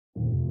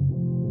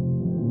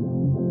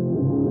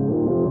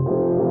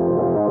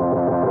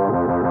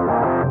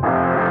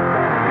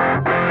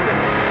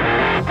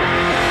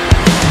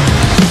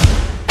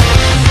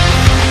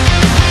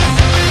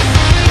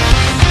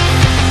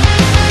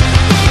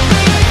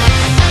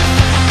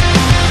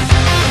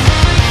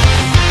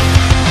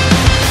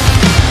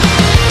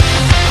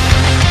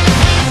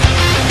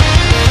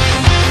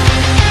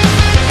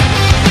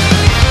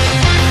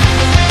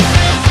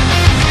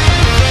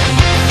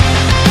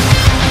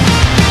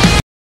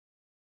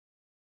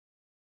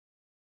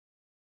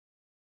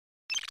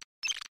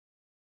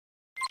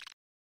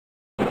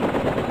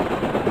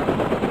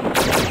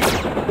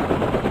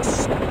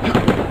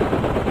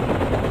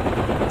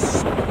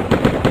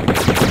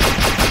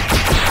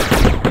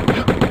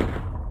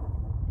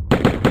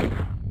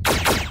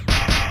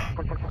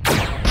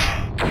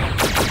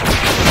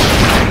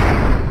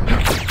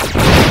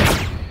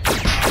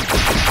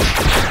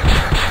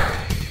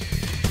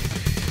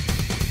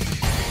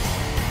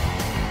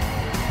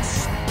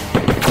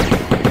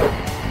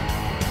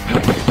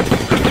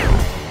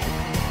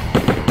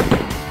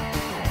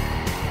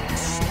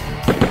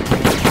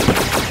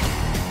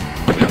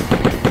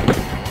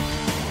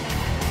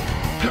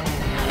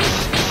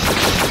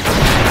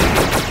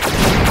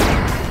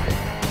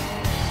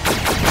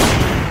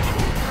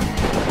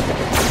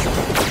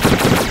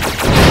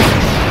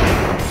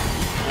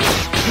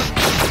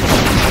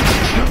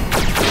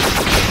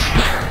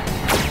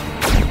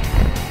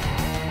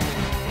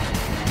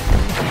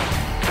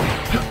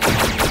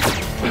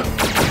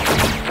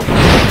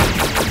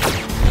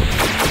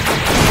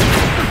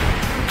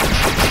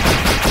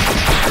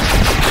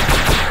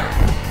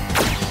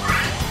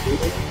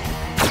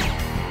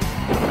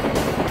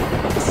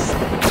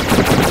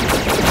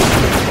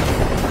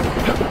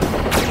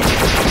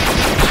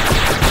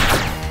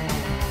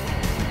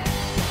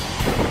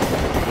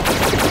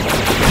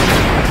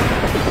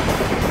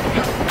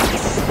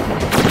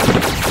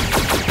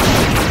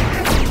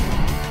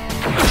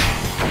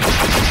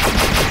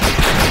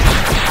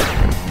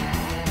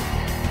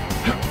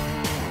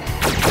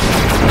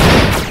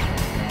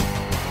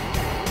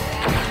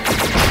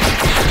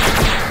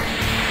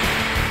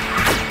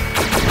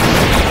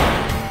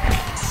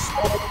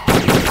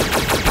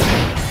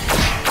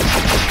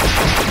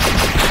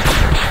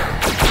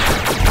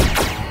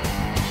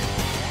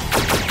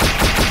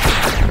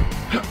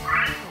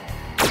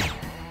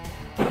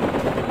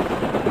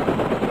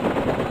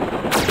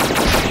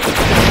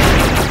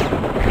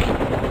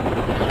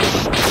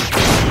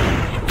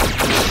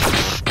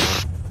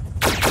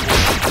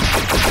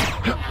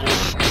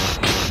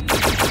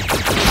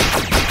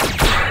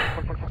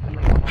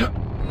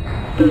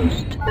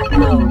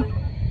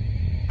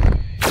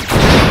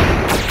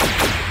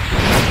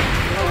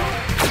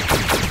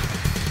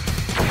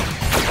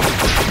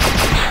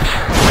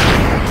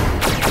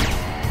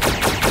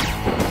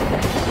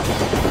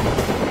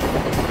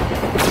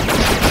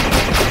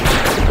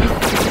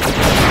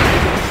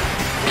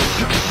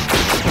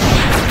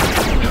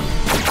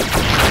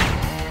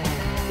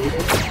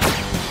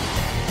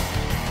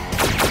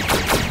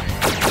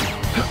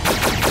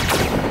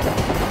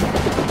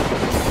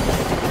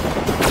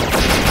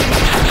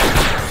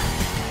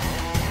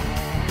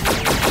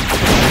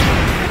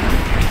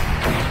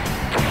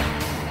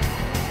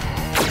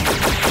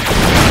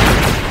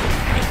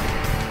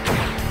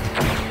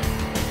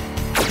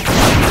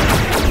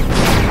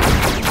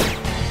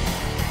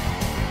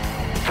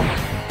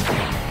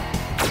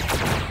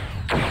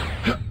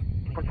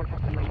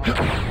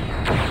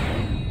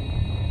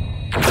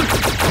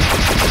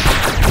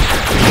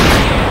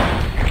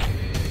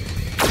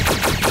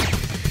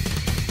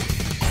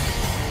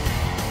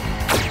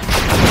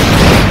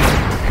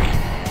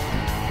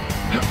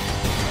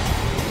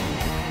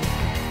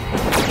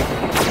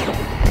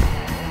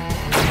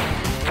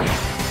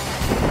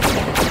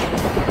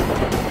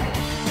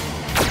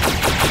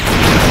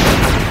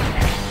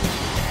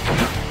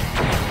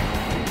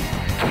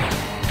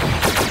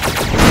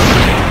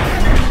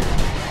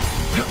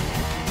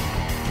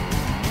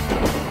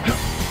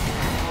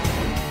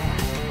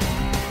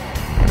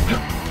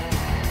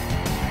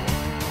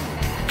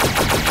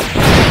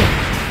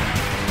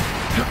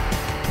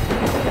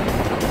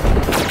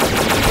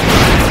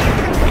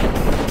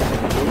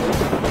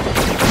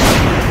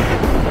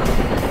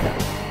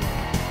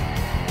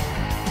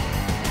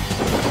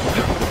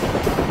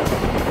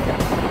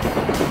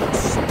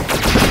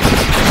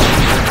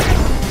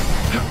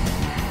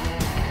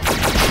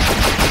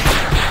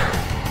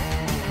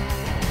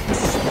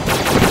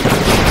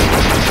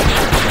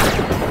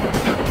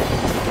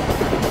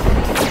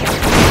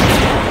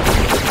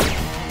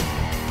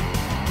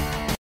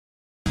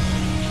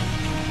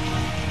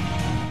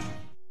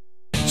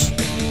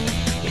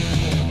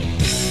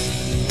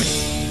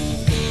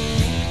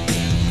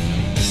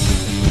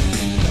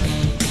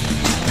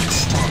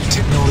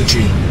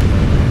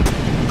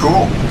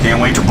Cool.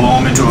 Can't wait to blow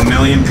him into a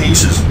million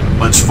pieces.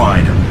 Let's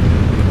find him.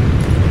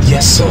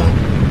 Yes, sir.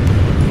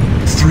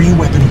 3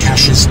 weapon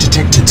caches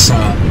detected,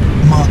 sir.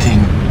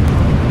 Marking.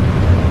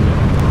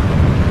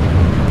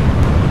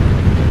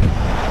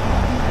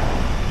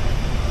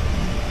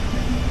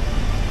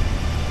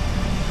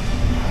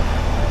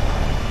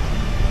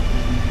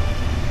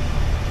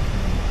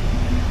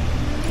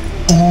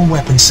 All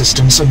weapon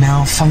systems are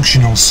now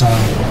functional, sir.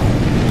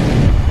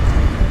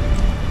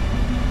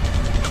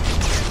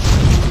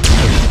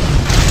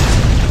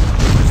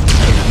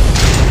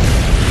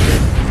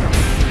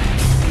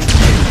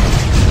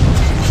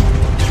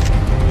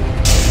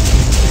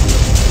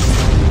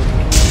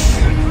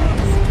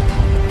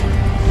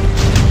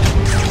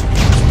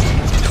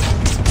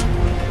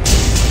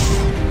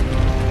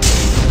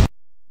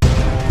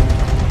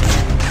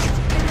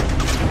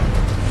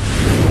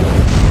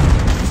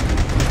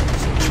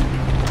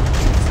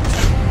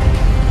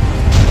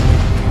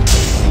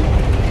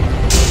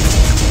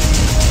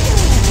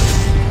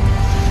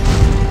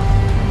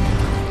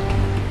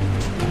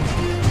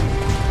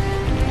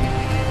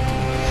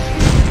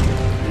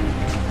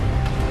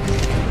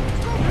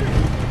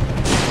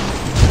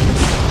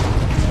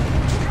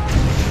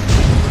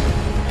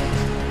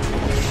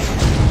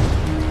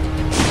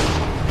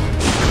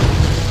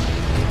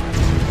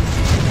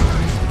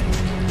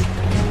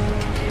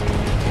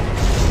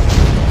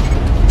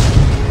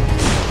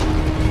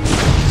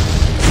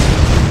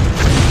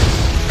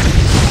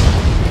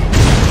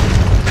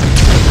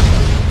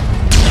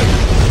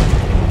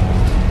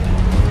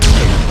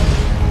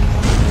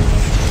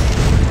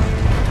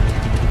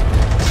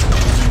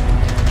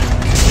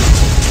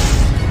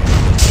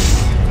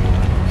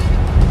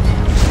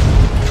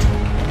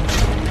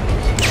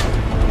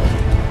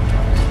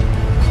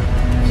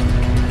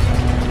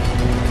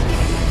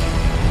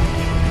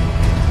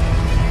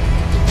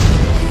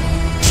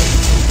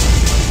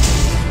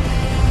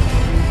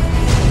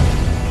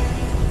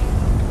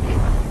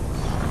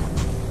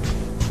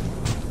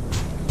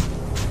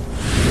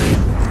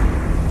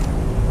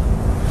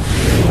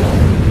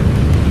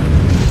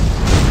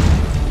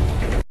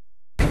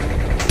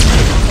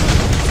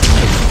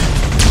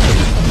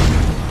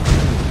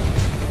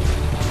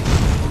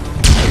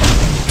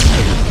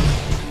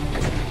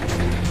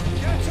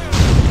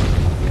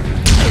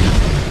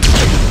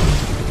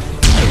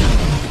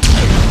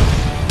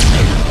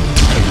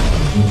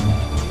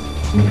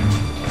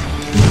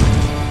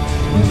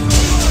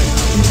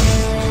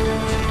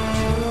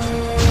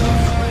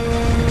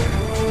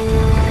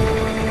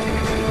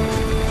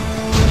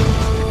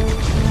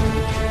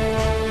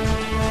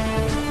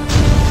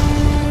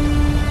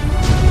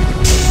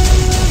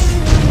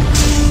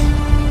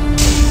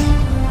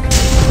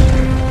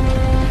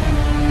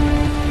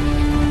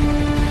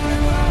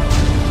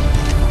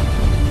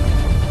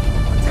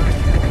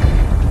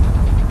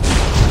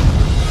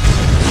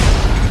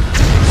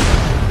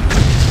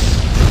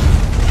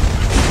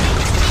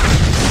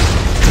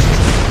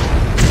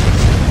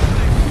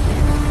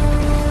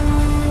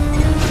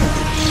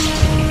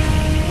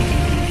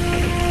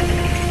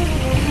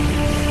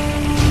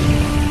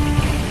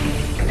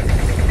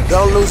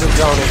 Don't lose him,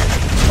 Tony.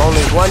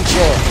 Only one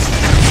chance.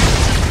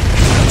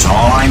 That's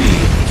all I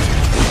need.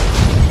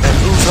 And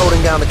who's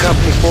holding down the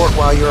company fort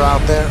while you're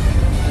out there?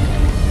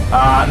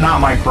 Not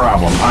my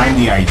problem. I'm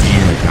the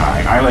idea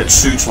guy. I let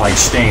suits like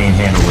Stain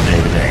handle the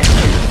day-to-day.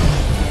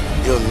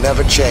 You'll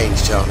never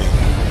change, Tony.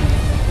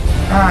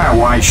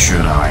 Why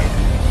should I?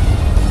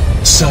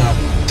 Sir,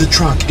 the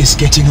truck is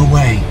getting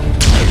away.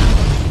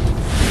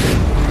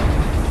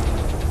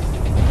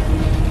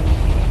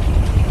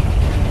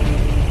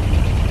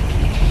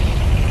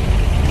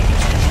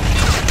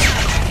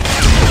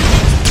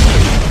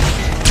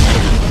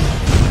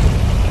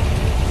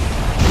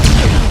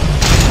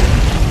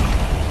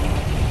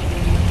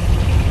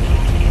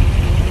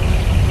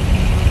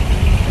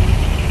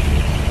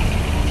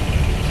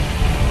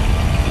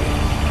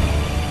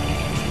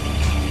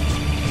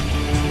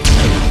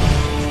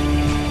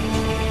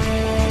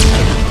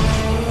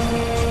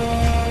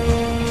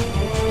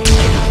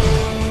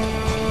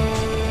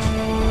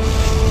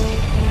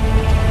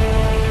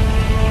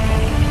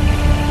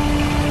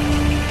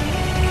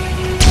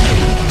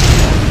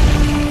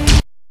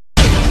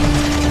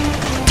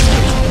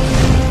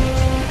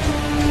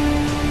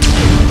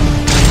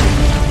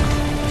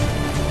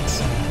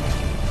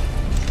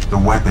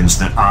 Weapons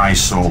that I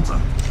sold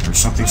them. There's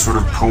something sort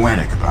of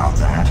poetic about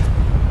that.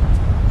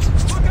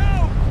 Look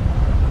out!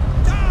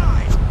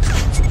 Die!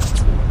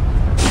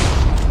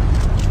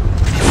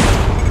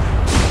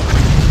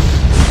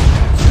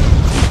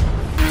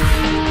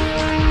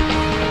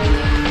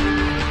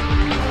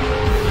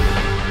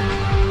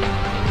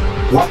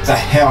 What the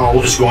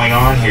hell is going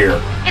on here?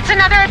 It's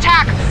another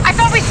attack! I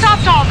thought we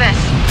stopped all this!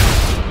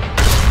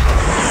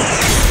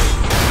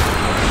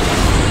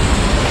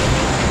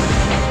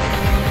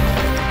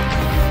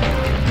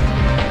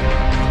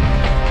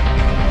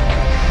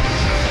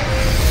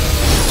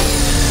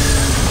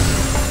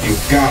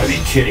 You've got to be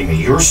kidding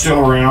me. You're still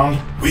around?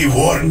 We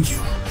warned you.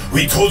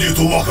 We told you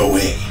to walk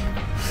away.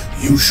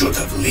 You should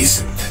have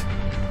listened.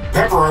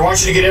 Pepper, I want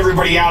you to get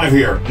everybody out of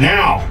here,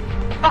 now!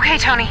 Okay,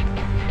 Tony.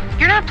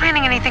 You're not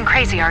planning anything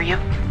crazy, are you?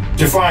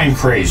 Define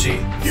crazy.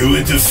 You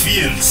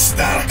interfered,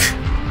 Stark.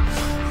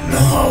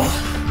 Now,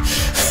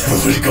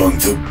 we're going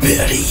to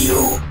bury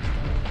you.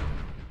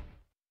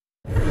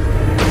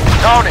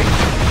 Tony,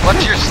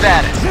 what's your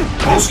status?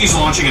 Polsky's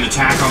launching an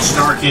attack on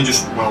Stark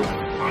well,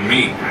 on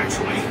me,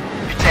 actually.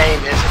 It's AIM,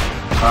 isn't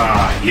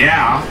it?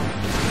 Yeah.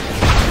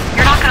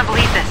 You're not gonna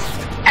believe this.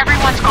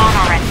 Everyone's gone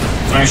already.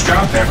 Nice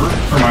job, Pepper.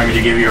 Remind me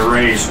to give you a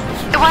raise.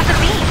 It wasn't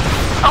me.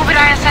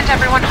 Obadiah sent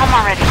everyone home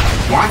already.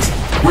 What?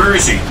 Where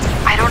is he?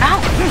 I don't know.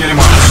 Get him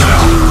on the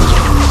cell.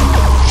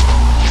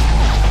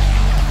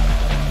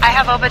 I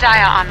have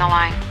Obadiah on the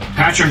line.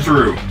 Patch him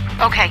through.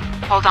 Okay,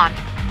 hold on.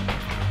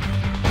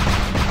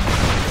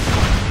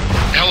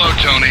 Hello,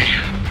 Tony.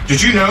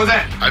 Did you know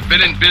that? I've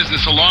been in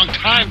business a long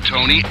time,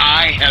 Tony.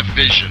 I have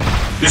vision.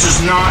 This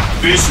is not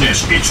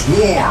business, it's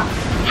war.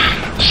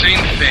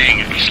 Same thing.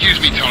 Excuse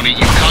me, Tony.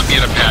 You caught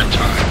me at a bad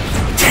time.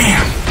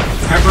 Damn!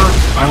 Pepper,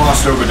 I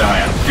lost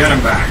Obadiah. Get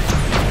him back.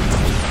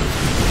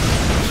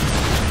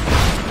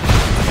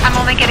 I'm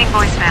only getting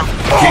voicemail.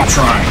 Keep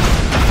trying.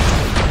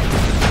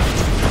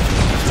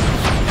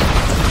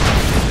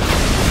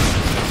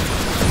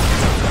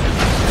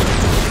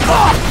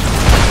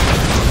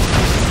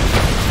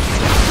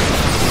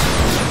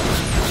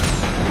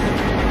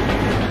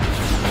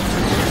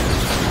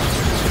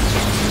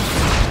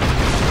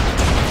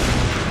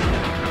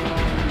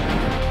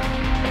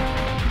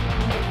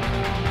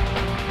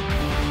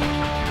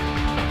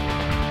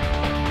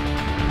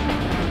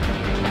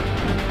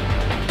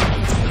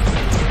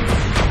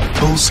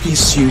 Polsky's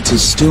suit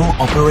is still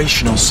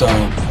operational, sir.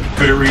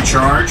 Could it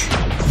recharge?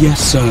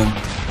 Yes, sir.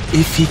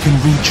 If he can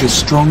reach a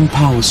strong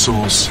power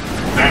source.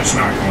 That's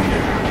not going to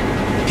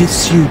happen. His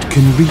suit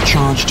can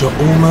recharge to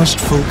almost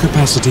full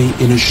capacity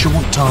in a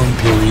short time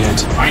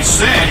period. I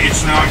said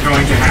it's not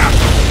going to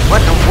happen.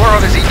 What in the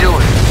world is he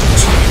doing?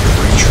 It's like he could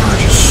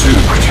recharge his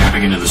suit by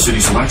tapping into the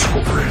city's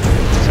electrical grid.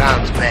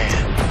 Sounds bad.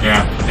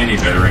 Yeah, they need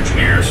better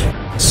engineers.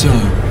 Sir,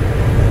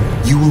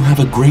 you will have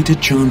a greater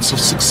chance of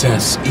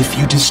success if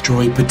you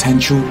destroy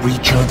potential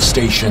recharge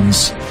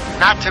stations.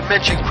 Not to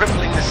mention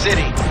crippling the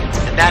city,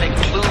 and that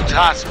includes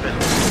hospitals.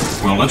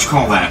 Well, let's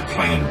call that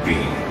Plan B.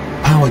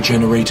 Power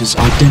generators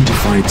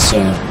identified,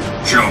 sir.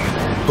 Show me.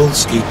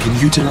 Polsky can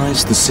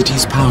utilize the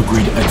city's power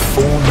grid at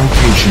 4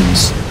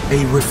 locations.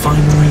 A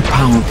refinery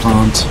power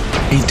plant,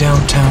 a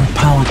downtown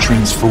power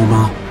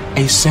transformer,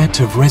 a set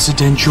of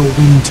residential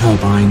wind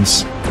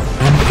turbines,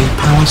 and a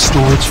power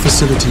storage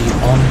facility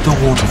on the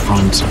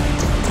waterfront.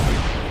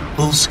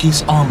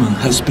 Polsky's armor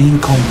has been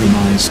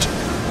compromised.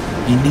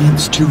 He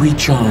needs to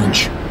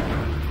recharge.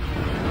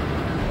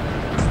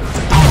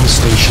 Power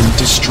station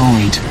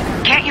destroyed.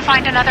 Can't you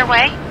find another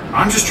way?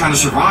 I'm just trying to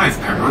survive,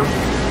 Pepper.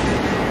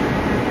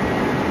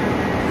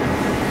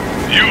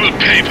 You will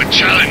pay for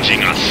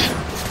challenging us.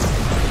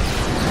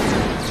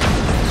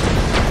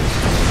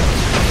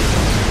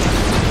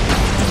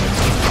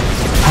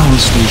 Power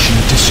station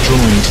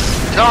destroyed.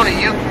 Tony,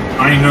 you...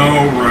 I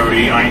know,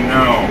 Rhodey, I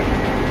know.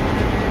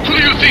 Who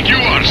do you think you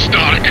are,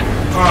 Stark?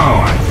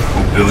 Oh, I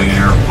know,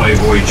 billionaire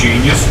playboy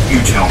genius.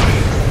 You tell me.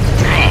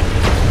 Oh,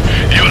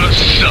 you're a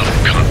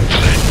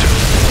subcontractor.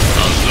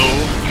 A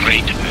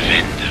low-rate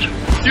vendor.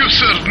 You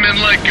serve men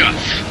like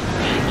us.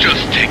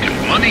 Just take our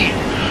money,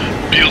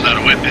 build our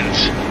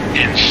weapons,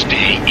 and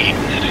stay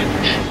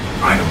ignorant.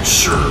 I don't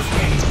serve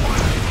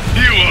anyone.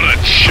 You are a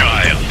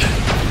child.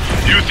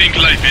 You think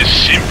life is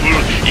simple,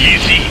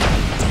 easy?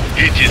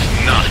 It is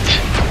not.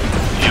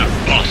 Your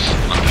boss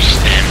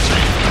understands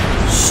that.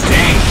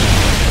 Stain.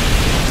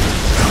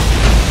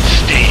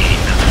 Stain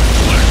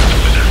worked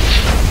with us.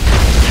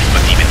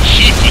 But even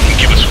he couldn't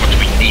give us what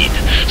we need,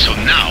 so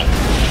now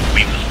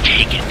we will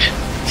take it.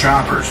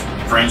 Choppers.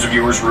 Friends of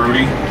yours,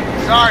 Rhodey?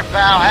 Sorry,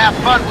 pal. Have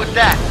fun with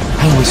that.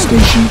 Power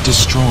station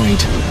destroyed.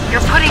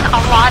 You're putting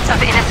a lot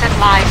of innocent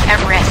lives at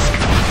risk.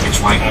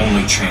 It's my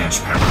only chance,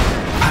 Pepper.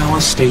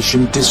 Power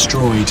station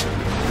destroyed.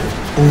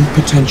 All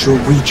potential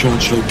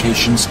recharge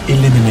locations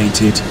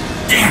eliminated.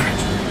 Damn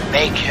it!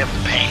 Make him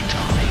pay,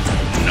 Tony.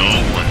 No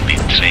one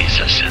betrays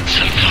us and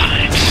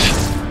survives.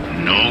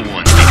 No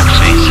one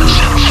betrays us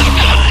and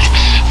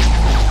survives.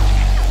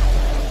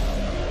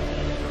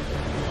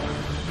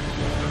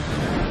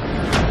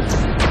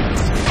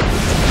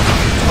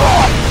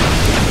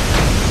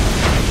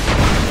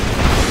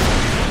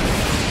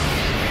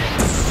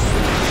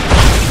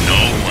 No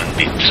one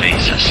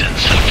betrays us and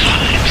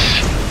survives.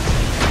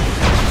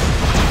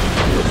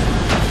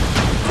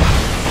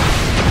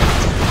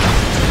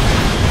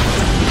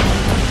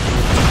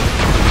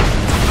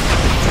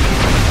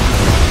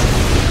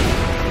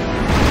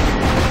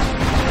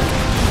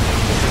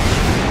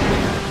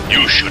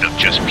 You should have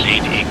just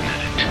played ignorant.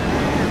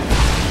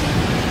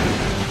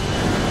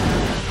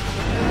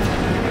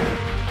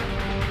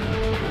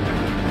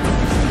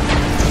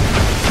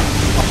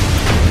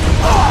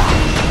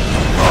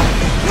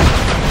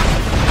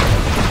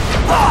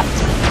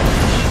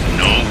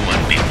 No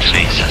one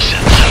betrays us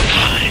and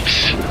survives.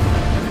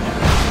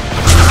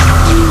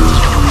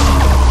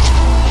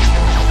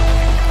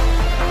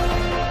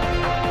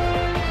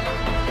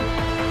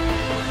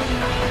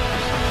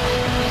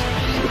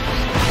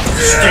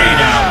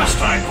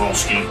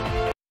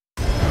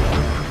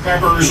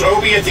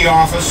 the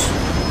office?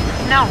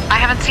 No, I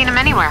haven't seen him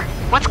anywhere.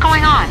 What's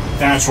going on?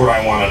 That's what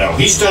I want to know.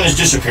 He's done his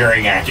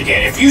disappearing act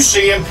again. If you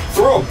see him,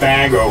 throw a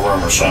bag over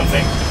him or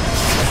something.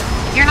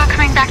 You're not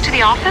coming back to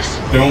the office?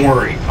 Don't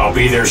worry, I'll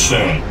be there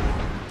soon.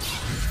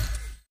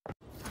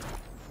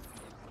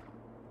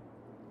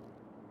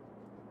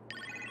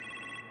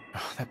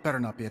 Oh, that better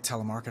not be a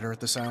telemarketer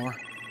at this hour.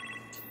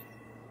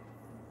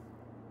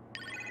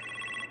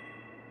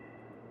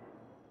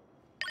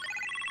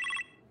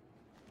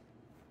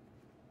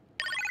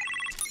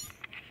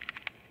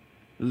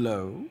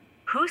 Hello?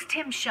 Who's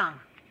Tim Shung?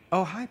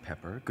 Oh, hi,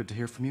 Pepper. Good to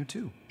hear from you,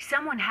 too.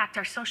 Someone hacked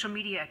our social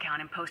media account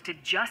and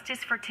posted justice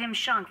for Tim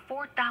Shung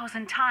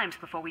 4,000 times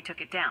before we took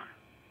it down.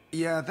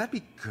 Yeah, that'd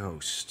be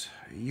Ghost.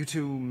 You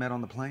two met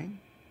on the plane?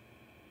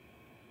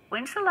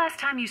 When's the last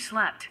time you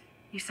slept?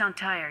 You sound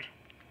tired.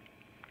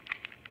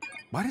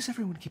 Why does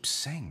everyone keep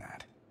saying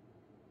that?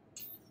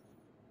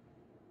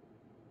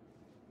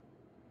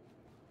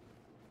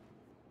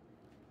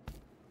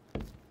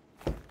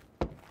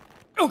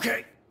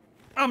 Okay,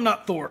 I'm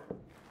not Thor.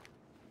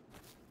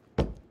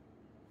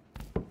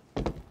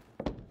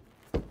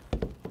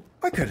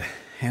 I could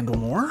handle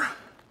more.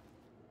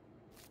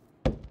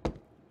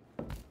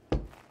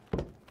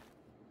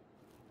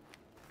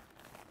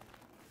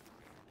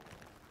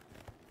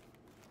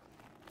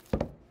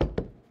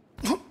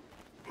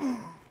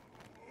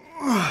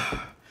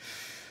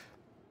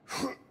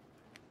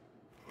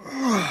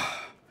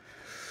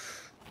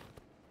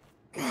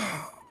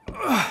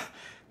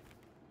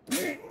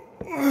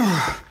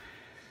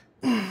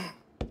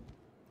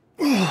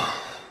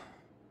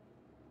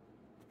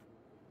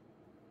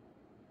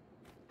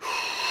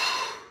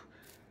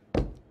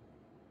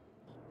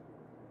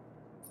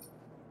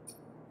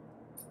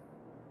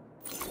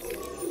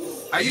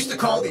 I used to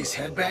call these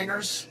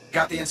headbangers.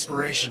 Got the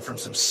inspiration from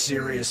some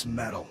serious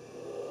metal.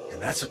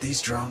 And that's what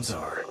these drums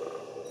are.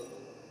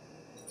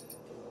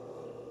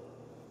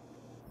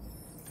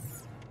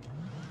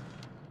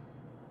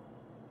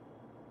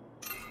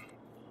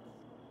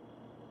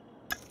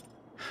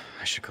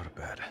 I should go to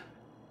bed.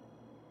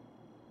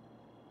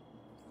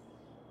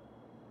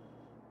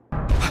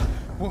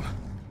 Whoa.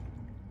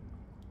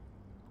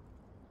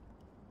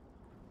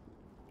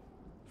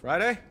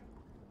 Friday?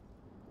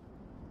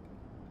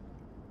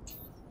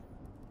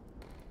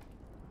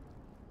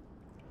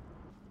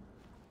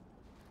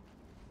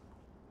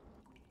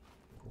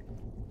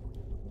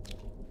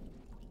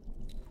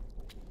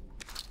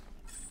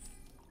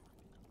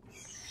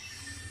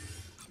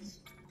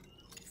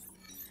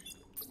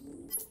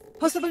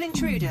 Possible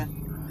intruder.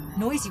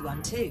 Noisy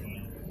one, too.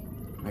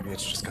 Maybe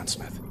it's just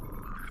Gunsmith.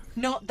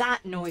 Not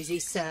that noisy,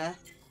 sir.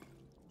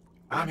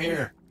 I'm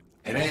here.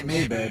 It ain't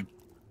me, babe.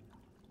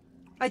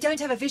 I don't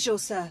have a visual,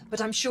 sir,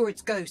 but I'm sure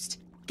it's Ghost.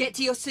 Get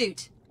to your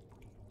suit.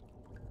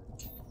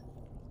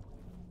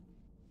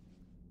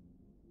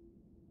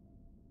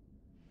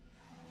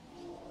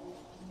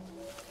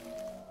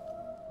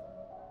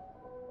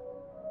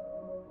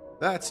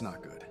 That's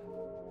not good.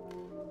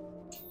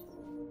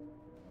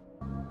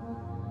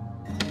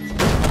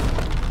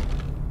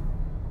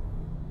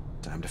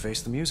 Time to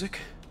face the music.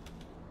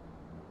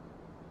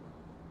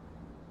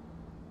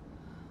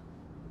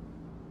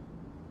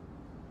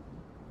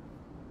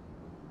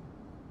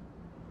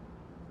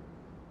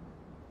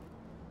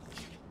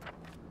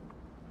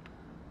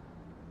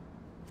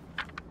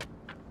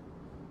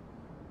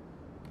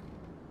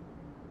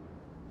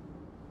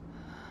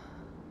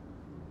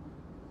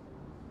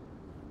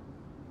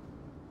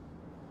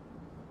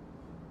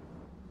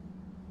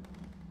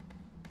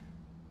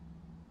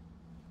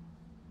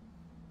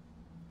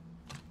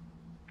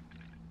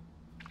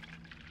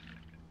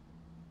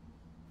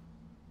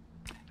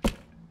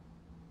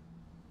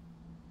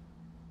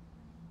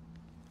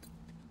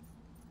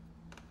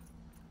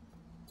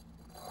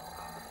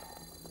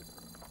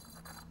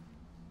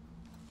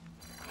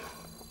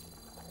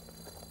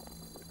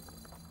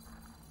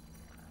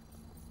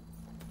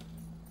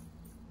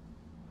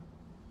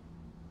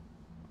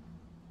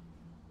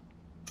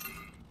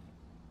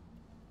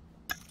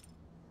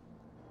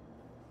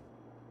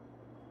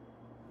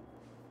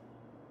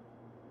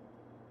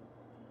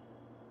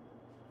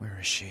 Where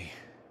is she?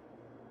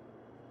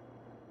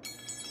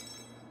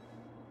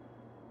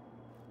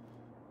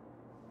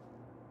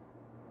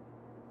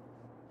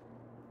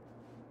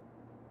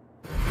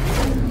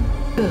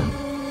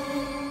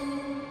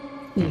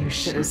 You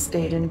should have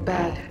stayed in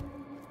bed.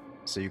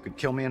 So you could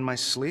kill me in my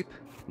sleep?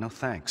 No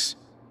thanks.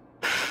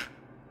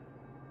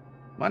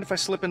 Mind if I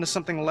slip into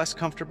something less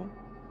comfortable?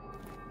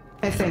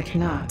 I think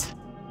not.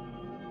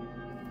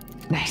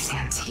 Nice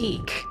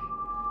antique.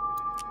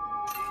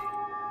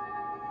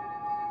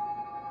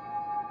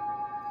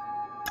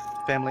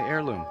 Family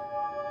heirloom.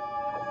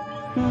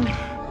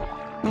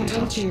 I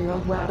told you your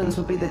old weapons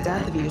would be the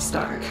death of you,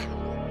 Stark.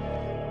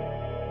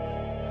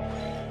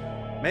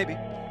 Maybe.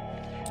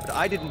 But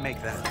I didn't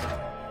make that.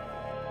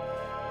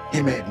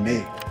 He made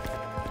me.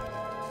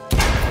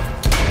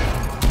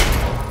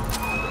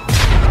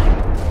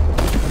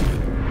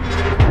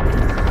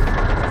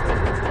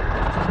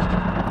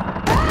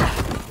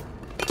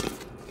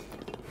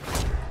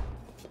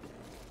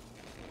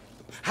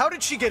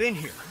 did she get in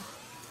here?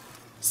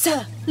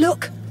 Sir,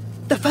 look!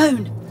 The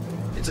phone!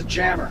 It's a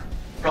jammer.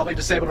 Probably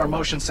disabled our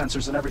motion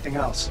sensors and everything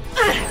else.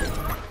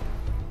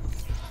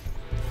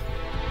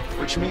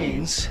 Which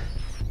means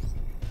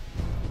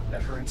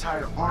that her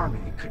entire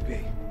army could be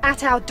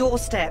at our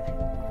doorstep.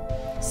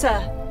 Sir,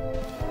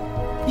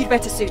 you'd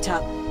better suit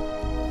up.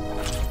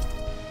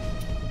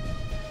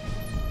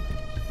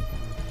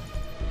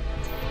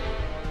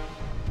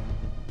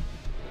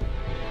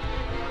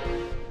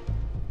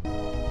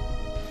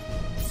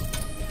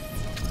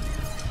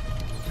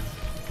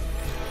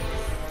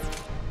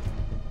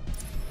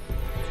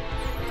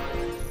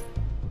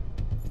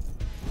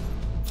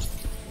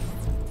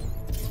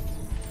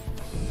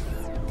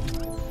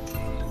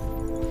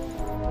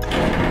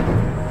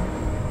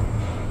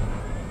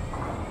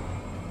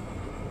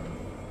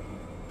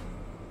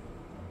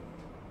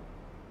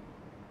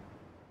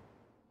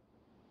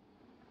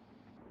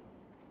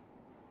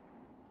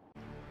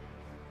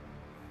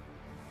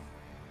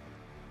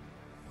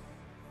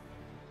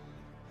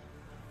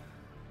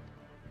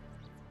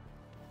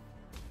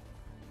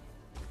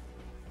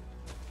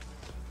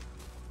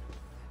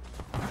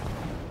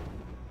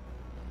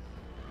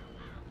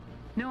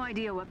 No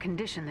idea what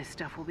condition this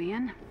stuff will be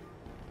in.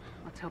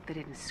 Let's hope they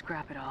didn't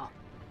scrap it all.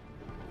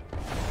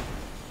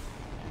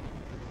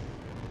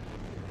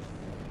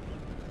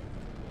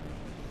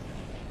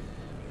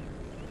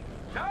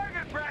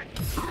 Target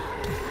practice!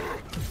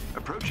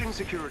 Approaching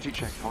security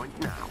checkpoint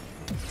now.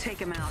 Take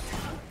him out.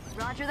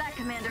 Roger that,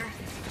 Commander.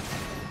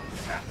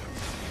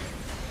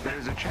 There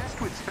is a chest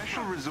with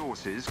special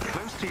resources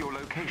close to your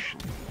location.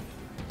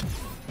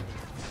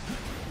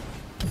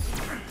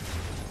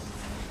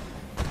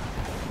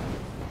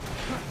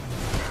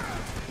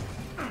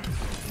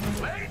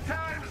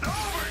 Playtime's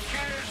over,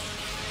 kids!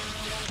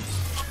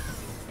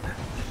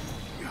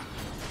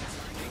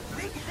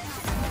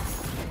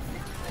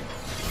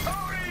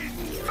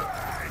 Tony's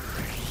back!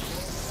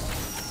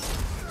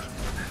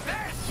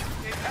 This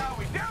is how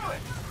we do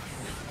it!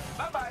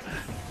 Bye-bye.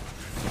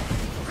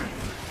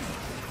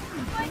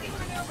 Flanking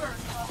maneuver!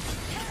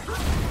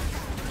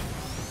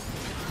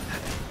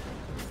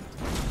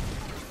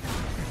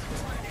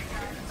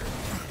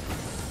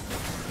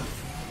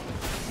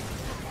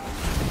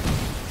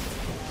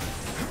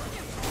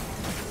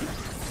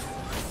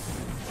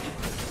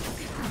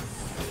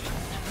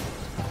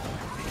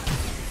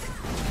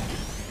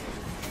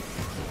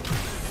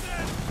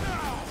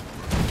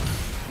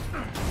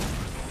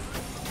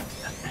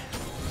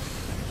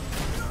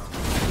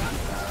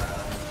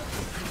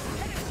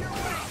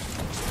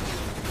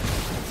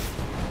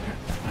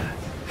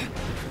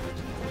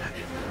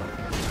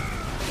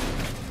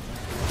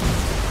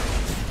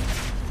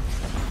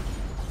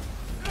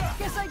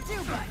 Guess I do,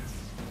 but...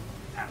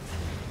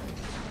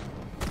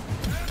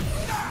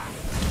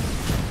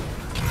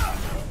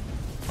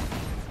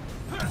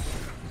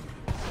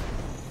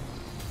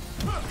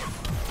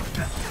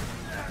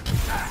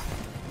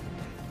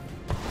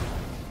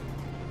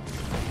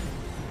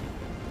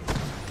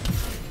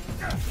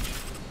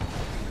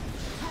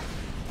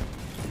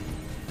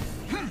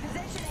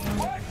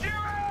 Watch your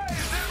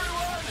eyes,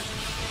 everyone!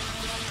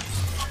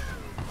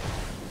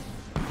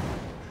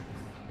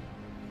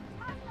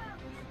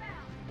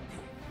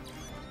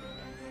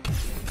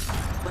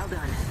 Well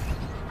done.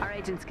 Our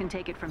agents can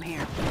take it from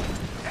here.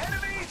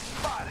 Enemy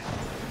spotted!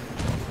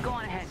 Go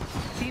on ahead.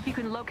 See if you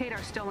can locate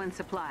our stolen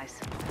supplies.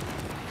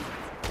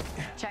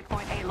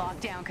 Checkpoint A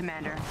locked down,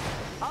 Commander.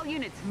 All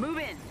units, move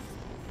in.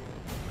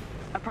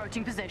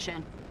 Approaching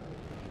position.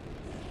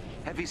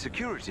 Heavy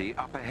security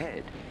up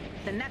ahead.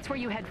 Then that's where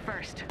you head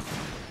first.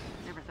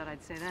 Never thought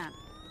I'd say that.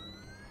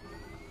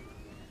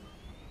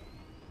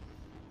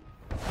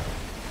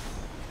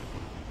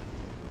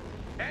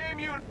 Aim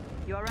unit!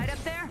 You all right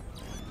up there?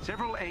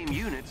 Several AIM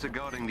units are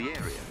guarding the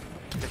area.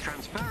 They're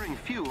transferring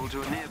fuel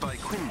to a nearby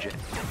Quinjet.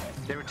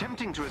 They're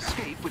attempting to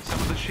escape with some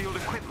of the shield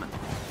equipment.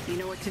 You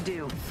know what to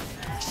do.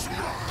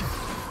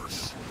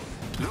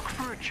 Look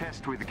for a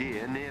chest with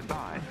gear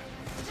nearby.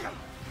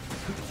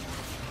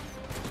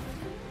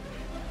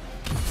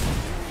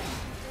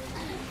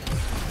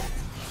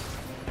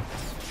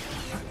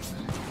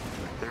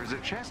 There is a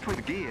chest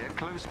with gear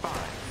close by.